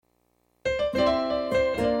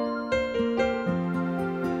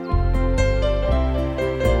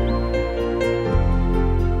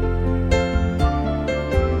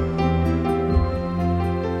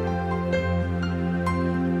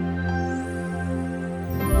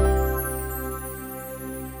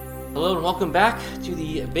Hello and welcome back to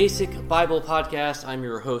the Basic Bible Podcast. I'm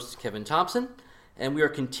your host, Kevin Thompson, and we are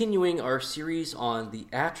continuing our series on the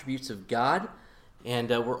attributes of God. And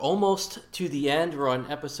we're almost to the end. We're on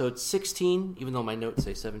episode 16, even though my notes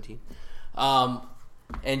say 17. And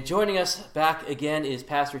joining us back again is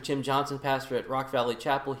Pastor Tim Johnson, pastor at Rock Valley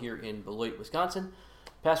Chapel here in Beloit, Wisconsin.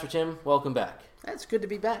 Pastor Tim, welcome back. It's good to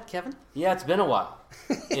be back, Kevin. Yeah, it's been a while.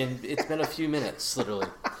 And it's been a few minutes, literally.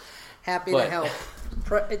 Happy to help.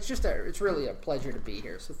 It's really a pleasure to be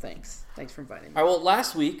here, so thanks. Thanks for inviting me. All right, well,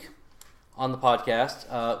 last week on the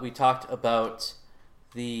podcast, we talked about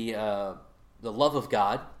the love of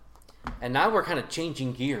God, and now we're kind of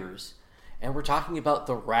changing gears, and we're talking about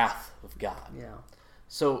the wrath of God. Yeah.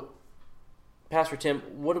 So, Pastor Tim,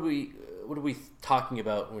 what are we talking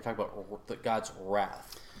about when we talk about God's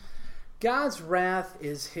wrath? God's wrath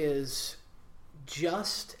is His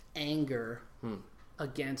just anger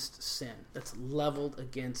against sin. That's leveled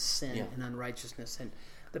against sin and unrighteousness. And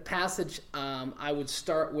the passage I would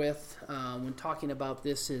start with when talking about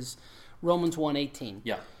this is Romans 1:18.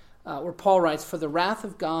 Yeah. Where Paul writes, "For the wrath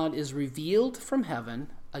of God is revealed from heaven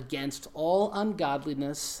against all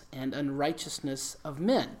ungodliness and unrighteousness of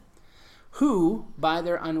men, who by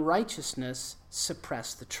their unrighteousness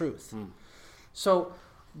suppress the truth." So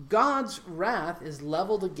God's wrath is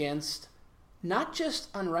leveled against not just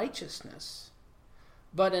unrighteousness,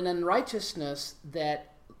 but an unrighteousness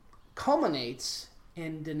that culminates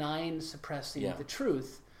in denying and suppressing the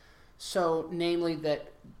truth. So, namely,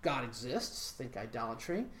 that God exists, think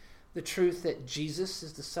idolatry, the truth that Jesus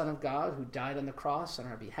is the Son of God who died on the cross on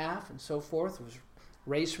our behalf and so forth, was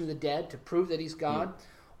raised from the dead to prove that He's God.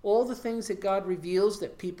 All the things that God reveals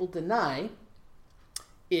that people deny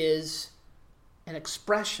is an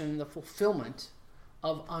expression, the fulfillment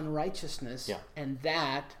of unrighteousness, and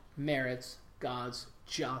that merits God's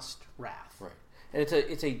just wrath. Right. And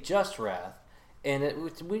it's a just wrath. And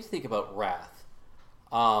when you think about wrath,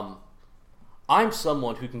 I'm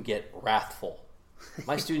someone who can get wrathful.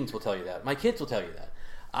 My students will tell you that. My kids will tell you that.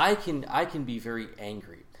 I can be very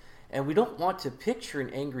angry. And we don't want to picture an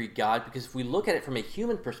angry God, because if we look at it from a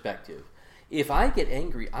human perspective, if I get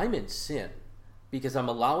angry, I'm in sin because I'm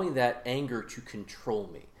allowing that anger to control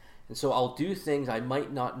me. And so I'll do things I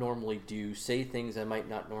might not normally do, say things I might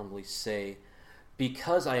not normally say,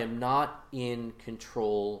 because I am not in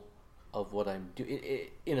control of what I'm doing,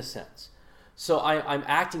 in a sense. So I'm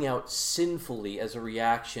acting out sinfully as a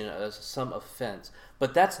reaction, as some offense.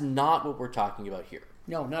 But that's not what we're talking about here.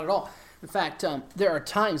 No, not at all. In fact, there are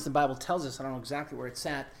times the Bible tells us, I don't know exactly where it's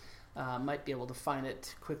at, might be able to find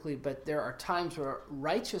it quickly, but there are times where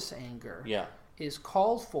righteous anger is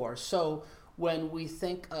called for. So when we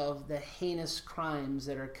think of the heinous crimes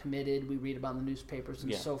that are committed, we read about in the newspapers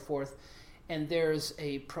and so forth, and there's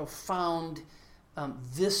a profound,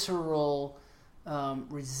 visceral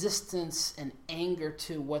resistance and anger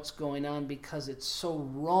to what's going on because it's so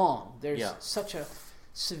wrong. There's such a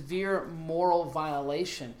severe moral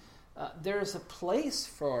violation. There's a place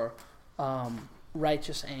for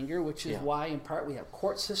righteous anger, which is why, in part, we have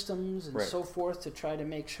court systems and so forth to try to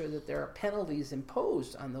make sure that there are penalties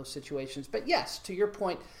imposed on those situations. But yes, to your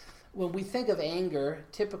point, when we think of anger,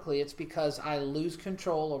 typically it's because I lose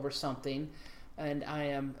control over something and I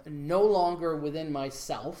am no longer within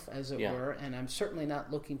myself, as it were, and I'm certainly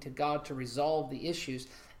not looking to God to resolve the issues.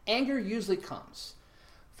 Anger usually comes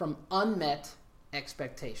from unmet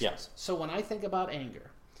expectations. So when I think about anger,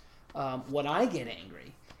 when I get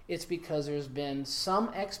angry, it's because there's been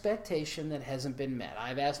some expectation that hasn't been met.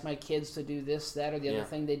 I've asked my kids to do this, that, or the other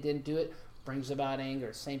thing. They didn't do it. Brings about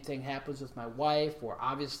anger. Same thing happens with my wife, or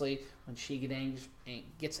obviously when she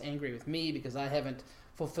gets angry with me because I haven't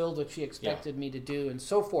fulfilled what she expected me to do, and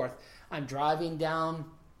so forth. I'm driving down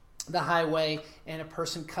the highway and a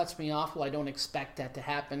person cuts me off. Well, I don't expect that to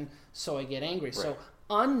happen, so I get angry. So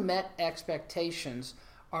unmet expectations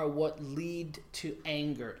are what lead to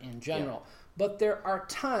anger in general. But there are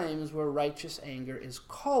times where righteous anger is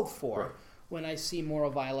called for when I see moral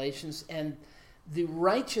violations, and the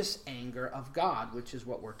righteous anger of God, which is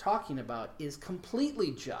what we're talking about, is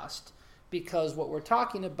completely just, because what we're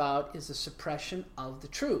talking about is the suppression of the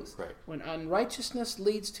truth. When unrighteousness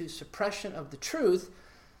leads to suppression of the truth,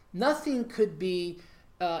 nothing could be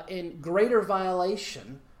in greater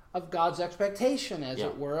violation of God's expectation, as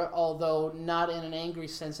it were, although not in an angry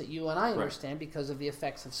sense that you and I understand because of the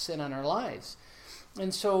effects of sin on our lives.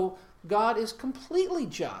 And so God is completely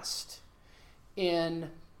just in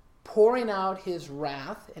pouring out His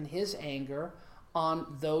wrath and His anger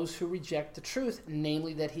on those who reject the truth,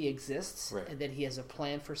 namely that he exists, right. and that he has a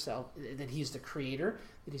plan for that he's the creator,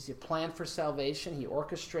 that he's a plan for salvation, he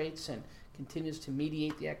orchestrates and continues to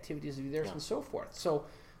mediate the activities of the earth, and so forth. So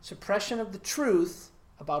suppression of the truth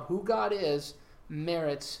about who God is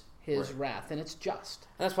merits his wrath, and it's just.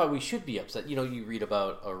 And that's why we should be upset. You know, you read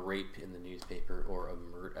about a rape in the newspaper or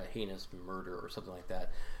a heinous murder or something like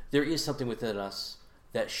that. There is something within us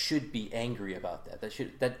that should be angry about that.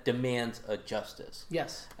 That demands a justice.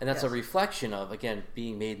 Yes. And that's a reflection of, again,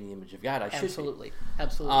 being made in the image of God. Absolutely.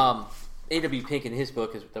 Absolutely. A.W. Pink, in his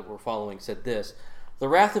book that we're following, said this: "The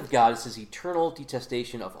wrath of God is his eternal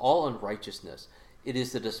detestation of all unrighteousness. It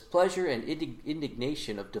is the displeasure and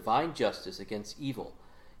indignation of divine justice against evil.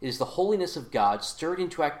 It is the holiness of God stirred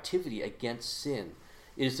into activity against sin.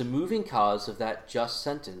 It is the moving cause of that just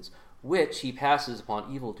sentence which he passes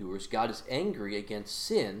upon evildoers. God is angry against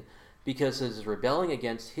sin because it is rebelling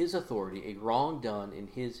against his authority, a wrong done in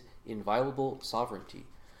his inviolable sovereignty."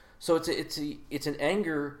 So it's an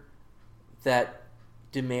anger that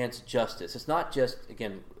demands justice. It's not just,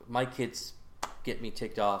 again, my kids get me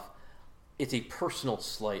ticked off. It's a personal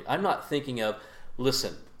slight. I'm not thinking of,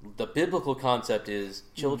 listen, the biblical concept is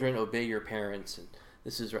children obey your parents, and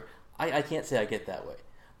this is right. I can't say I get that way.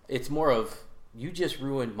 It's more of, you just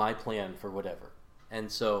ruined my plan for whatever.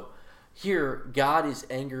 And so here, God is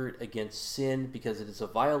angered against sin because it is a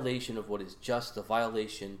violation of what is just, a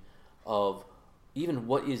violation of even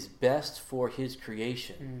what is best for his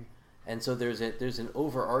creation. And so there's an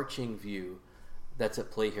overarching view that's at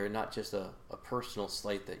play here, not just a personal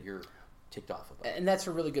slight that you're ticked off about. And that's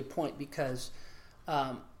a really good point, because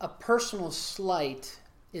a personal slight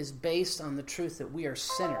is based on the truth that we are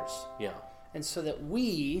sinners. Yeah. And so that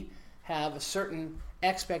we have a certain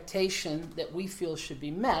expectation that we feel should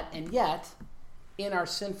be met, and yet, in our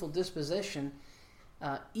sinful disposition,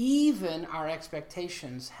 even our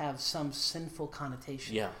expectations have some sinful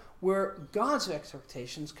connotation. Yeah. Where God's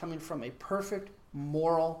expectations, coming from a perfect,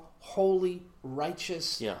 moral, holy,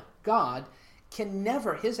 righteous God,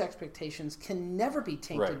 his expectations can never be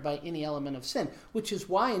tainted by any element of sin, which is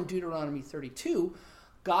why in Deuteronomy 32,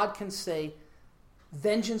 God can say,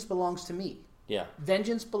 vengeance belongs to me. Yeah.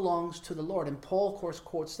 Vengeance belongs to the Lord. And Paul, of course,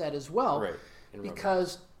 quotes that as well,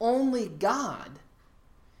 because only God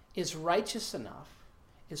is righteous enough,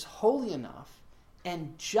 is holy enough,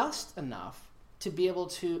 and just enough to be able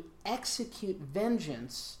to execute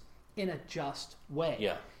vengeance in a just way.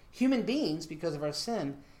 Yeah. Human beings, because of our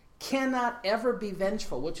sin, cannot ever be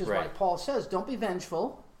vengeful, which is why Paul says, don't be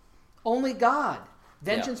vengeful. Only God.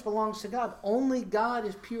 Vengeance belongs to God. Only God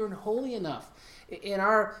is pure and holy enough. In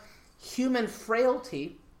our human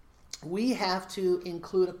frailty, we have to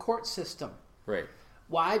include a court system. Right.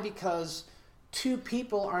 Why? Because two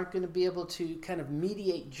people aren't going to be able to kind of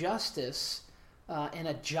mediate justice in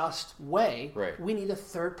a just way. Right. We need a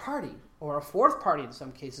third party, or a fourth party in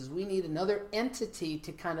some cases. We need another entity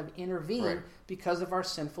to kind of intervene because of our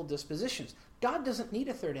sinful dispositions. God doesn't need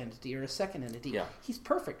a third entity or a second entity. Yeah. He's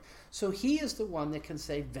perfect. So he is the one that can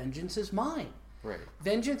say, vengeance is mine. Right.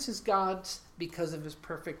 Vengeance is God's because of his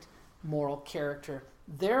perfect moral character.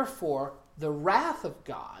 Therefore, the wrath of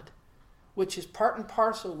God, which is part and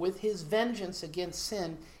parcel with his vengeance against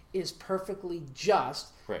sin, is perfectly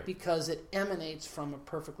just because it emanates from a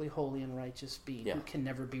perfectly holy and righteous being who can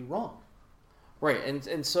never be wrong. Right,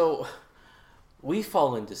 and so we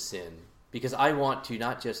fall into sin because I want to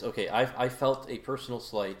not just, I felt a personal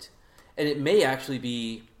slight, and it may actually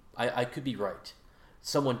be, I could be right.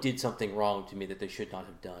 Someone did something wrong to me that they should not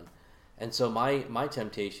have done. And so my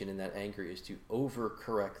temptation in that anger is to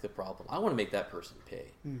overcorrect the problem. I want to make that person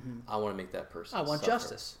pay. Mm-hmm. I want to make that person I want suffer.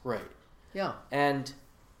 justice. Right. Yeah.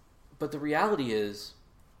 But the reality is,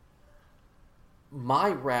 my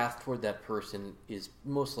wrath toward that person is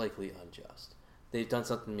most likely unjust. They've done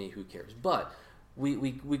something to me, who cares? But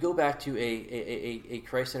we go back to a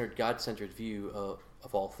Christ-centered, God-centered view of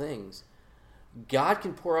all things. God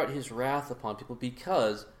can pour out his wrath upon people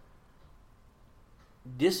because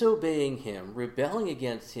disobeying him, rebelling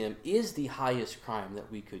against him, is the highest crime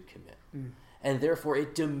that we could commit. Mm. And therefore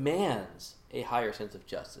it demands a higher sense of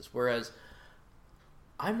justice. Whereas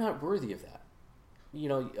I'm not worthy of that. You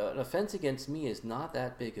know, an offense against me is not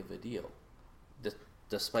that big of a deal,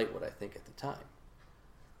 despite what I think at the time.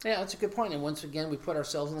 Yeah, that's a good point. And once again, we put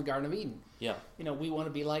ourselves in the Garden of Eden. Yeah. You know, we want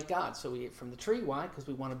to be like God. So we eat from the tree. Why? Because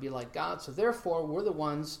we want to be like God. So therefore, we're the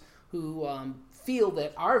ones who feel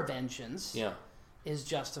that our vengeance is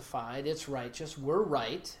justified. It's righteous. We're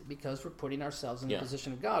right because we're putting ourselves in the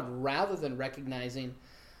position of God, rather than recognizing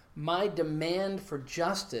my demand for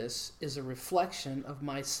justice is a reflection of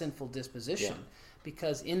my sinful disposition.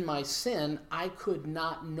 because in my sin, I could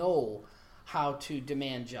not know how to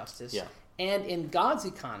demand justice. Yeah. And in God's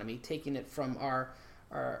economy, taking it from our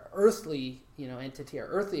earthly entity, our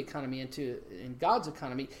earthly economy in God's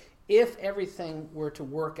economy, if everything were to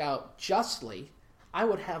work out justly, I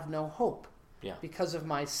would have no hope. Yeah. Because of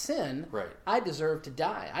my sin, right. I deserve to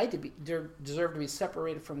die. I deserve to be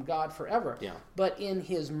separated from God forever. Yeah. But in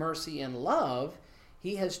his mercy and love,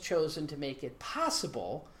 he has chosen to make it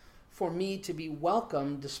possible for me to be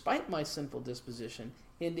welcomed, despite my sinful disposition,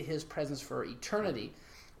 into his presence for eternity,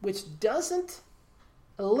 which doesn't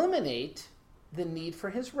eliminate the need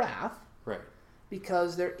for his wrath. Right.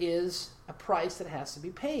 Because there is a price that has to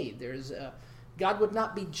be paid. God would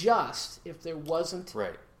not be just if there wasn't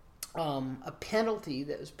right. A penalty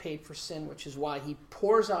that was paid for sin, which is why he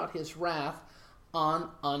pours out his wrath on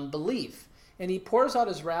unbelief. And he pours out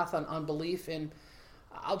his wrath on unbelief in,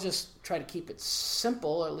 I'll just try to keep it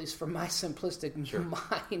simple, at least from my simplistic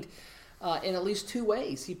mind, in at least two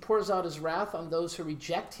ways. He pours out his wrath on those who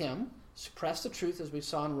reject him, suppress the truth, as we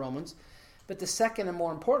saw in Romans. But the second and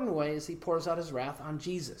more important way is he pours out his wrath on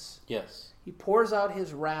Jesus. Yes. He pours out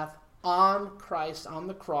his wrath on Christ, on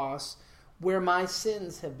the cross, where my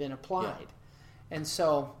sins have been applied. Yeah. And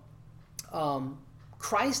so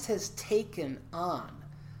Christ has taken on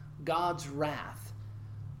God's wrath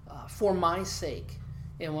for my sake.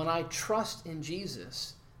 And when I trust in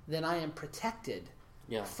Jesus, then I am protected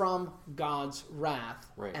from God's wrath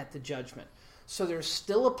at the judgment. So there's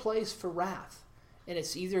still a place for wrath. And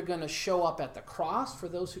it's either going to show up at the cross for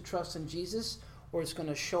those who trust in Jesus, or it's going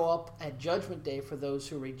to show up at Judgment Day for those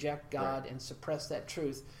who reject God and suppress that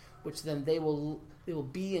truth, which then they will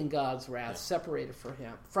be in God's wrath, separated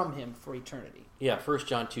from him for eternity. Yeah, 1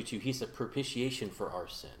 John 2:2, he's the propitiation for our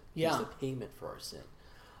sin. He's the payment for our sin.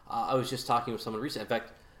 I was just talking with someone recently. In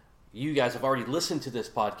fact, you guys have already listened to this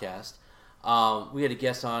podcast. We had a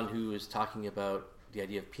guest on who was talking about the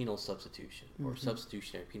idea of penal substitution, or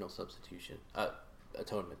substitutionary penal substitution,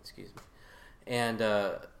 atonement, excuse me. And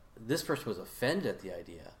this person was offended at the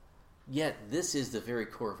idea. Yet this is the very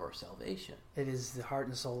core of our salvation. It is the heart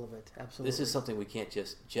and soul of it, absolutely. This is something we can't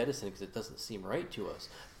just jettison because it doesn't seem right to us.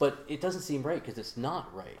 But it doesn't seem right because it's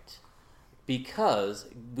not right. Because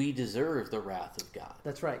we deserve the wrath of God.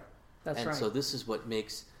 That's right. And so this is what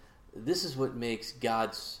makes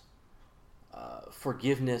God's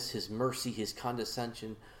forgiveness, his mercy, his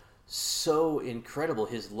condescension so incredible,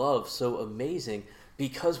 his love so amazing,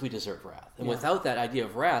 because we deserve wrath. And without that idea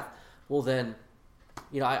of wrath, well then,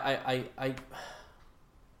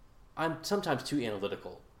 I'm sometimes too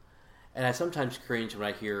analytical, and I sometimes cringe when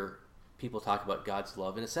I hear people talk about God's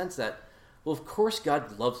love in a sense that, well, of course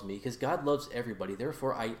God loves me because God loves everybody.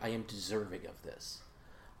 Therefore, I am deserving of this.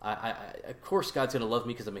 Of course God's going to love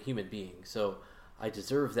me because I'm a human being, so I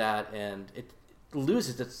deserve that, and it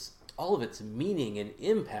loses all of its meaning and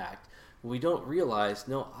impact when we don't realize,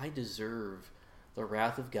 no, I deserve the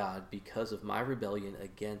wrath of God because of my rebellion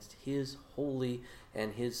against his holy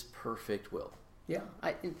and his perfect will. Yeah,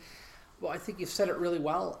 I think you've said it really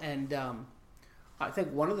well, and I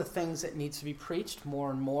think one of the things that needs to be preached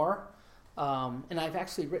more and more, and I've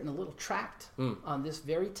actually written a little tract on this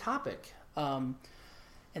very topic, and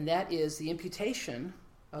that is the imputation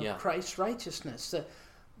of Christ's righteousness,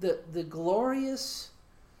 the glorious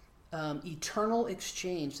eternal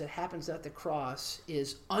exchange that happens at the cross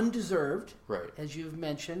is undeserved, as you've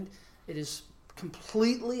mentioned. It is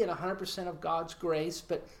completely and 100% of God's grace,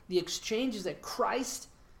 but the exchange is that Christ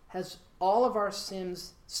has all of our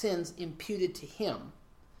sins imputed to him.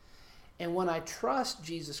 And when I trust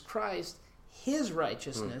Jesus Christ, his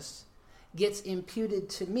righteousness gets imputed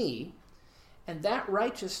to me, and that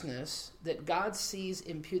righteousness that God sees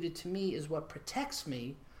imputed to me is what protects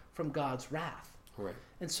me from God's wrath. Right.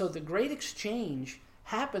 And so the great exchange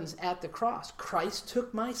happens at the cross. Christ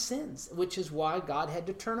took my sins, which is why God had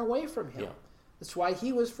to turn away from him. Yeah. That's why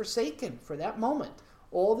he was forsaken for that moment.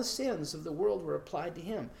 All the sins of the world were applied to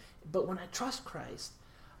him. But when I trust Christ,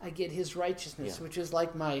 I get his righteousness, which is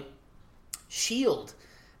like my shield.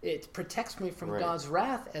 It protects me from God's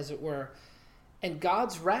wrath, as it were. And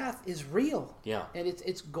God's wrath is real. Yeah. And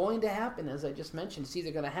it's going to happen, as I just mentioned. It's either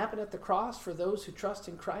going to happen at the cross for those who trust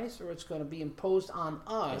in Christ, or it's going to be imposed on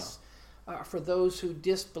us for those who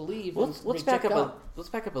disbelieve and reject God. Let's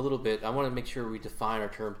back up a little bit. I want to make sure we define our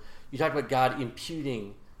term. You talked about God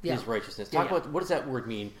imputing his righteousness. Talk about, what does that word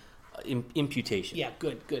mean? Imputation. Yeah,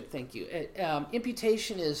 good. Thank you.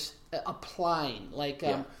 Imputation is applying.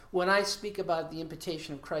 When I speak about the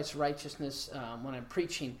imputation of Christ's righteousness, when I'm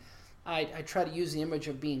preaching, I try to use the image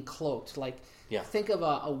of being cloaked. Think of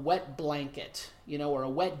a wet blanket, or a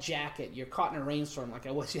wet jacket. You're caught in a rainstorm, like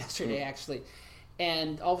I was yesterday, actually.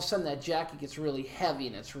 and all of a sudden that jacket gets really heavy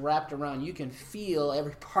and it's wrapped around. You can feel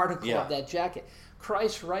every particle of that jacket.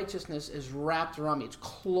 Christ's righteousness is wrapped around me. It's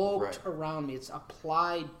cloaked around me. It's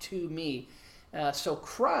applied to me. So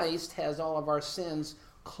Christ has all of our sins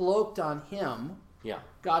cloaked on him. Yeah.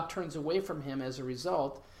 God turns away from him as a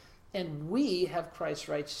result. And we have Christ's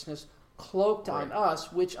righteousness cloaked on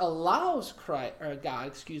us, which allows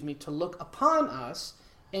God to look upon us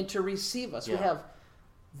and to receive us. We have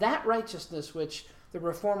that righteousness which the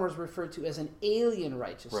Reformers refer to as an alien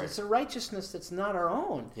righteousness. It's a righteousness that's not our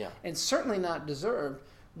own and certainly not deserved.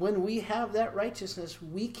 When we have that righteousness,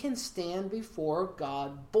 we can stand before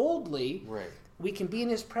God boldly. We can be in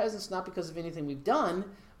his presence not because of anything we've done,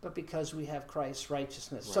 but because we have Christ's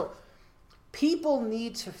righteousness. So people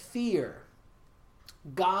need to fear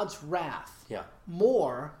God's wrath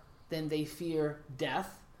more than they fear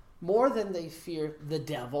death, more than they fear the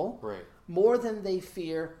devil, more than they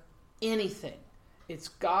fear anything. It's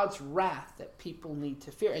God's wrath that people need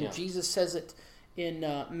to fear. And Jesus says it in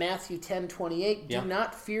Matthew 10:28. Do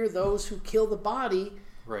not fear those who kill the body.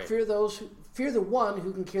 Fear the one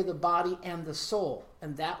who can kill the body and the soul.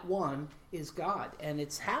 And that one is God. And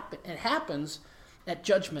it happens at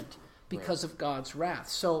judgment because of God's wrath.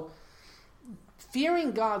 So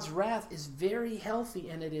fearing God's wrath is very healthy,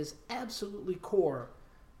 and it is absolutely core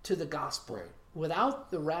to the gospel.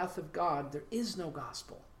 Without the wrath of God, there is no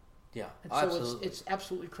gospel. Yeah, and so absolutely. It's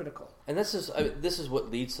absolutely critical. And this is what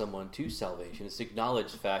leads someone to salvation. It's to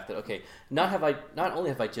acknowledge the fact that, okay, not only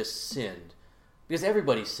have I just sinned, because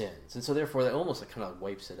everybody sins, and so therefore that almost kind of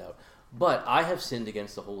wipes it out, but I have sinned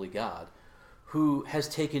against the holy God who has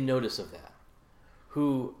taken notice of that,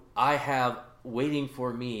 who I have waiting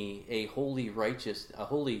for me a holy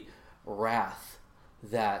wrath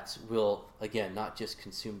that will, again, not just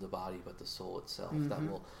consume the body but the soul itself, that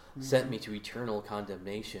will send me to eternal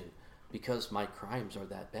condemnation because my crimes are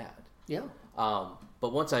that bad.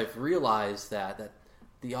 But once I've realized that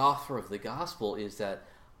the offer of the gospel is that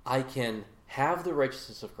I can have the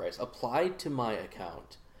righteousness of Christ applied to my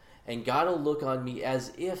account, and God will look on me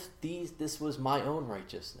as if this was my own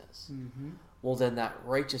righteousness. Well, then that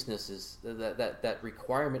righteousness is that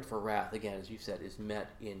requirement for wrath, again, as you said, is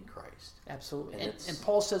met in Christ. Absolutely, and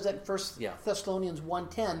Paul says that in 1 Thessalonians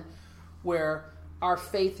 1:10, where our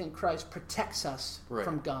faith in Christ protects us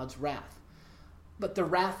from God's wrath. But the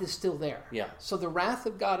wrath is still there. So the wrath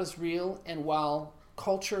of God is real, and while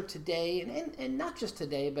culture today, and not just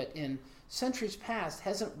today, but in centuries past,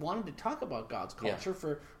 hasn't wanted to talk about God's culture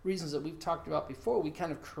for reasons that we've talked about before, we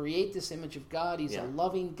kind of create this image of God. He's a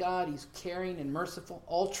loving God. He's caring and merciful.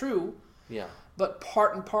 All true. But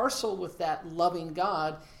part and parcel with that loving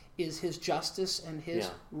God is his justice and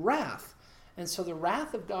his wrath. And so the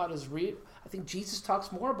wrath of God is real. I think Jesus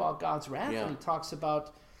talks more about God's wrath when he talks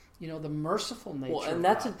about, the merciful nature of God. And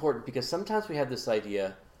that's important because sometimes we have this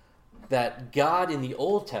idea that God in the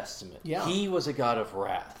Old Testament, he was a God of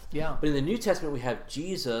wrath. But in the New Testament, we have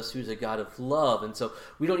Jesus, who's a God of love. And so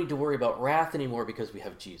we don't need to worry about wrath anymore because we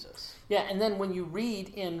have Jesus. And then when you read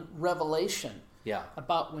in Revelation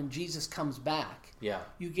about when Jesus comes back,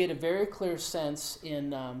 you get a very clear sense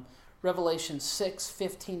in Revelation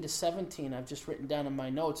 6:15-17, I've just written down in my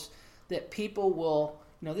notes, that people will,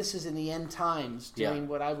 this is in the end times, during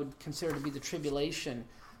what I would consider to be the tribulation,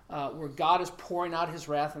 where God is pouring out his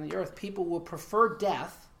wrath on the earth. People will prefer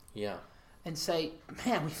death and say,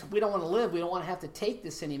 man, we don't want to live. We don't want to have to take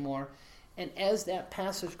this anymore. And as that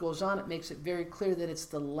passage goes on, it makes it very clear that it's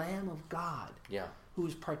the Lamb of God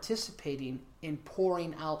who's participating in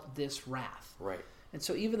pouring out this wrath. And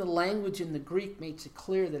so even the language in the Greek makes it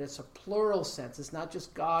clear that it's a plural sense. It's not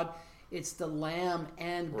just God. It's the Lamb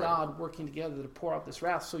and God working together to pour out this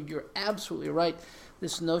wrath. So you're absolutely right.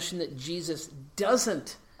 This notion that Jesus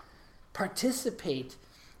doesn't participate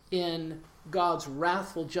in God's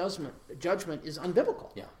wrathful judgment is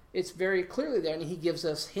unbiblical. It's very clearly there, and he gives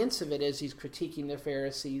us hints of it as he's critiquing the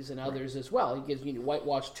Pharisees and others as well. He gives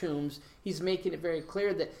whitewashed tombs. He's making it very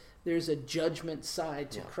clear that there's a judgment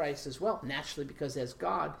side to Christ as well, naturally, because as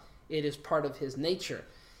God, it is part of his nature.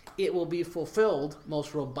 It will be fulfilled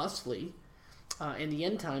most robustly in the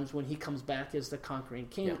end times when he comes back as the conquering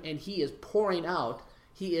king, and he is pouring out,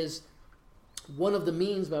 he is one of the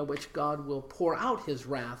means by which God will pour out his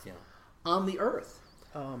wrath on the earth,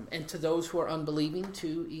 and to those who are unbelieving,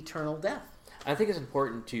 to eternal death. I think it's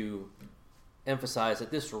important to emphasize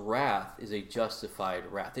that this wrath is a justified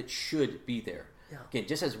wrath. It should be there. Again,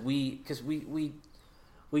 just as because we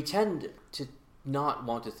tend to not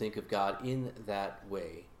want to think of God in that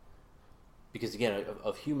way, because again,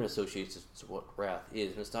 of human associations, what wrath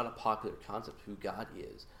is, and it's not a popular concept of who God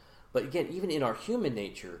is. But again, even in our human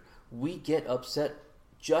nature, we get upset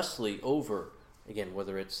justly over, again,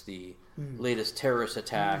 whether it's the latest terrorist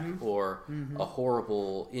attack or a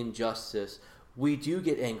horrible injustice. We do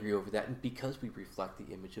get angry over that, and because we reflect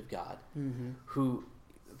the image of God, who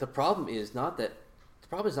the problem is not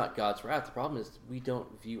God's wrath. The problem is we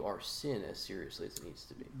don't view our sin as seriously as it needs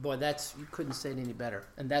to be. Boy, you couldn't say it any better.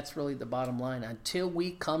 And that's really the bottom line. Until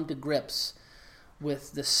we come to grips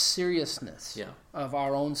with the seriousness of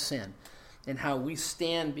our own sin and how we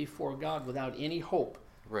stand before God without any hope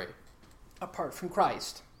apart from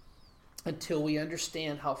Christ, until we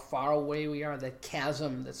understand how far away we are, that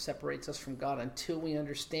chasm that separates us from God, until we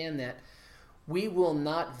understand that, we will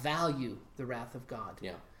not value the wrath of God.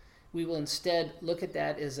 Yeah. We will instead look at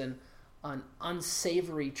that as an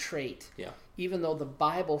unsavory trait. Yeah. Even though the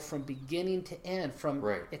Bible, from beginning to end, from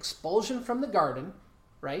expulsion from the garden,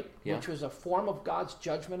 which was a form of God's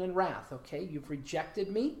judgment and wrath. Okay, you've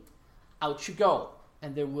rejected me, out you go,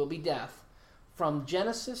 and there will be death. From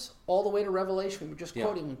Genesis all the way to Revelation, we were just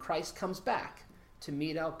quoting when Christ comes back to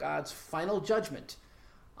mete out God's final judgment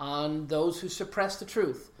on those who suppress the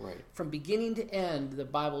truth. From beginning to end, the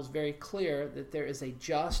Bible is very clear that there is a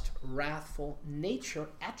just, wrathful nature,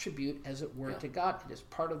 attribute, as it were, to God. It is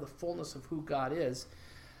part of the fullness of who God is.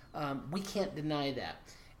 We can't deny that.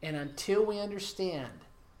 And until we understand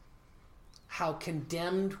how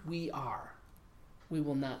condemned we are, we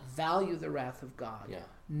will not value the wrath of God,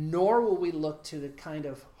 nor will we look to the kind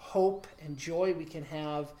of hope and joy we can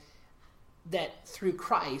have that through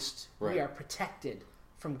Christ we are protected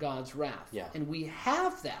from God's wrath. And we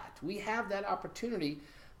have that. We have that opportunity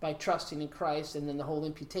by trusting in Christ, and then the whole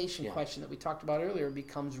imputation question that we talked about earlier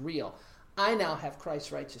becomes real. I now have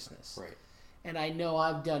Christ's righteousness. And I know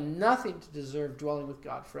I've done nothing to deserve dwelling with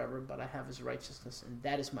God forever, but I have his righteousness, and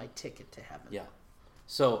that is my ticket to heaven.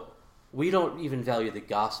 So we don't even value the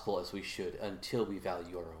gospel as we should until we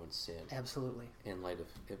value our own sin. Absolutely. In light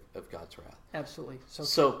of God's wrath. Absolutely.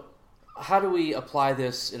 So how do we apply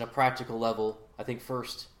this in a practical level? I think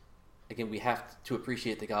first, again, we have to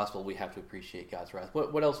appreciate the gospel. We have to appreciate God's wrath.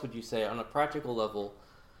 What else would you say on a practical level?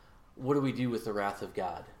 What do we do with the wrath of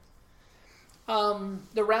God?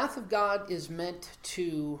 The wrath of God is meant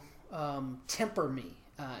to temper me,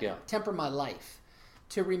 temper my life,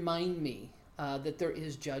 to remind me that there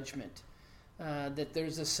is judgment, that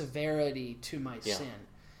there's a severity to my sin,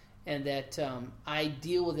 and that I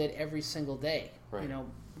deal with it every single day.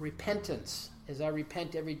 Repentance, as I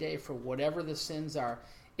repent every day for whatever the sins are,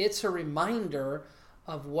 it's a reminder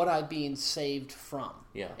of what I'm being saved from.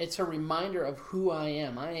 It's a reminder of who I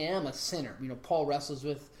am. I am a sinner. Paul wrestles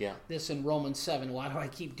with this in Romans 7. Why do I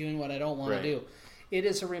keep doing what I don't want to do? It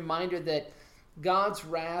is a reminder that God's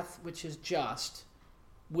wrath, which is just,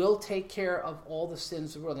 will take care of all the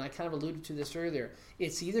sins of the world. And I kind of alluded to this earlier.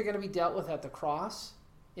 It's either going to be dealt with at the cross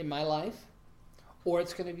in my life, or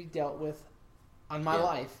it's going to be dealt with on my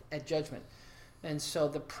life at judgment. And so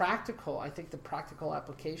the practical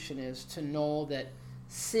application is to know that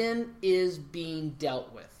sin is being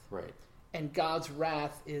dealt with. And God's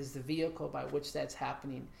wrath is the vehicle by which that's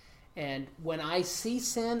happening. And when I see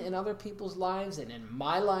sin in other people's lives and in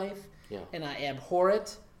my life, and I abhor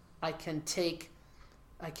it, I can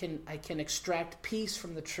extract peace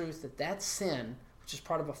from the truth that sin, which is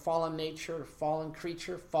part of a fallen nature, a fallen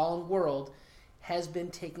creature, fallen world, has been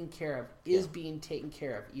taken care of, is being taken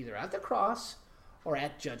care of, either at the cross or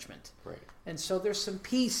at judgment. And so there's some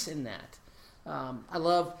peace in that. I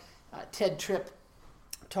love Ted Tripp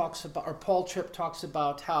talks about, or Paul Tripp talks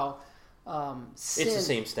about how sin... It's the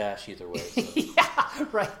same stash either way.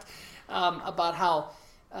 So. About how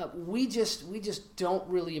we just don't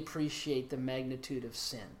really appreciate the magnitude of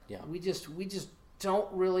sin. We just don't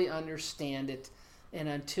really understand it. And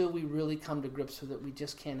until we really come to grips with it, we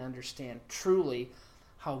just can't understand truly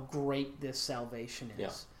how great this salvation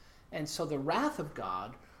is. And so the wrath of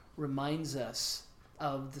God reminds us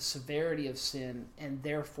of the severity of sin and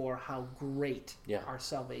therefore how great our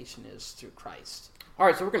salvation is through Christ. All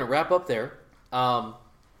right, so we're going to wrap up there. But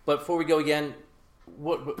before we go again,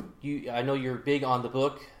 I know you're big on the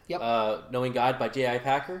book, Knowing God by J.I.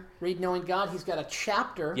 Packer. Read Knowing God. He's got a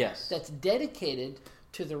chapter that's dedicated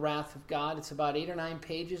to the wrath of God. It's about 8 or 9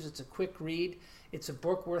 pages. It's a quick read. It's a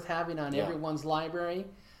book worth having on everyone's library,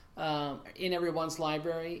 in everyone's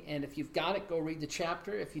library. And if you've got it, go read the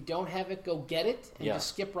chapter. If you don't have it, go get it and just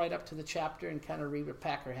skip right up to the chapter and kind of read what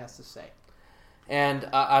Packer has to say. And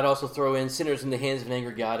I'd also throw in Sinners in the Hands of an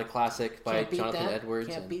Angry God, a classic by Jonathan Edwards.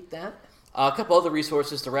 Can't beat that. A couple other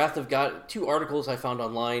resources. The Wrath of God, 2 articles I found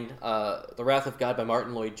online. The Wrath of God by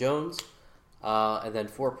Martin Lloyd-Jones. And then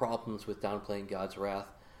 4 Problems with Downplaying God's Wrath.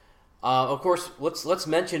 Of course, let's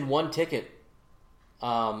mention One Ticket,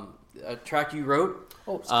 a track you wrote.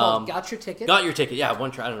 Oh, it's called Got Your Ticket. Got Your Ticket, yeah. One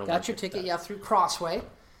track. I don't know. Got Your Ticket, yeah, through Crossway.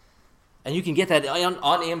 And you can get that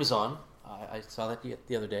on Amazon. I saw that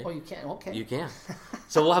the other day. Oh, you can? Okay. You can.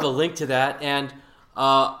 So we'll have a link to that. And,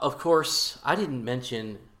 of course, I didn't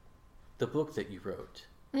mention the book that you wrote,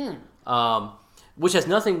 which has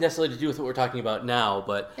nothing necessarily to do with what we're talking about now.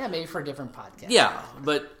 But yeah, maybe for a different podcast. Yeah,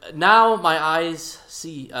 but now my eyes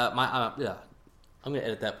see... I'm going to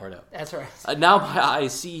edit that part out. That's right. Now my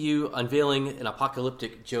eyes see you unveiling an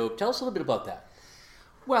apocalyptic Job. Tell us a little bit about that.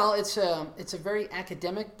 Well, it's a very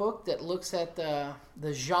academic book that looks at the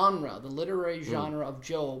genre, the literary genre of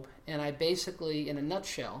Job, and I basically, in a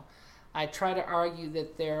nutshell, I try to argue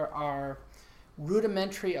that there are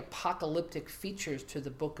rudimentary apocalyptic features to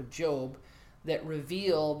the book of Job that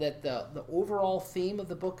reveal that the overall theme of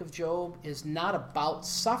the book of Job is not about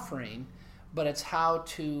suffering, but it's how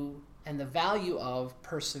to, and the value of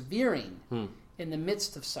persevering in the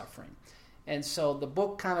midst of suffering. And so the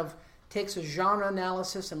book kind of takes a genre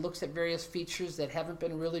analysis and looks at various features that haven't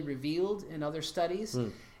been really revealed in other studies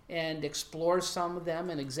and explores some of them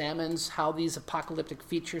and examines how these apocalyptic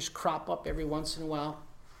features crop up every once in a while.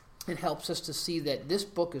 It helps us to see that this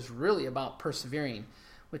book is really about persevering,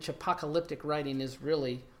 which apocalyptic writing is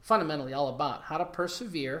really fundamentally all about. How to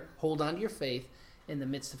persevere, hold on to your faith in the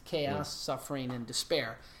midst of chaos, suffering, and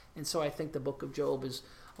despair. And so I think the book of Job is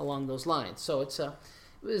along those lines. So it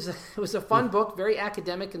was a fun book, very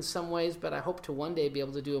academic in some ways, but I hope to one day be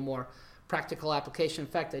able to do a more practical application.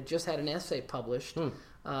 In fact, I just had an essay published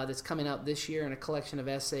that's coming out this year in a collection of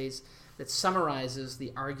essays that summarizes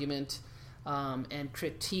the argument and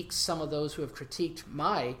critiques some of those who have critiqued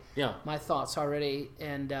my thoughts already,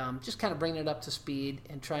 and just kind of bringing it up to speed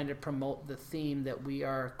and trying to promote the theme that we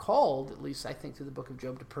are called, at least I think through the book of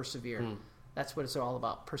Job, to persevere. That's what it's all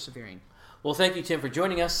about, persevering. Well, thank you, Tim, for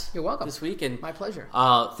joining us. You're welcome. This week. And my pleasure.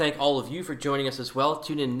 Thank all of you for joining us as well.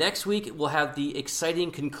 Tune in next week. We'll have the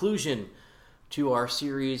exciting conclusion to our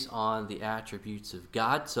series on the attributes of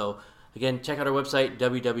God. So, again, check out our website,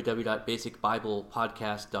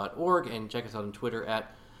 www.basicbiblepodcast.org, and check us out on Twitter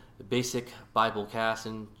at Basic Biblecast,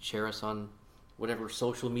 and share us on whatever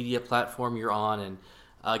social media platform you're on, and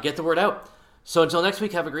get the word out. So until next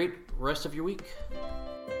week, have a great rest of your week.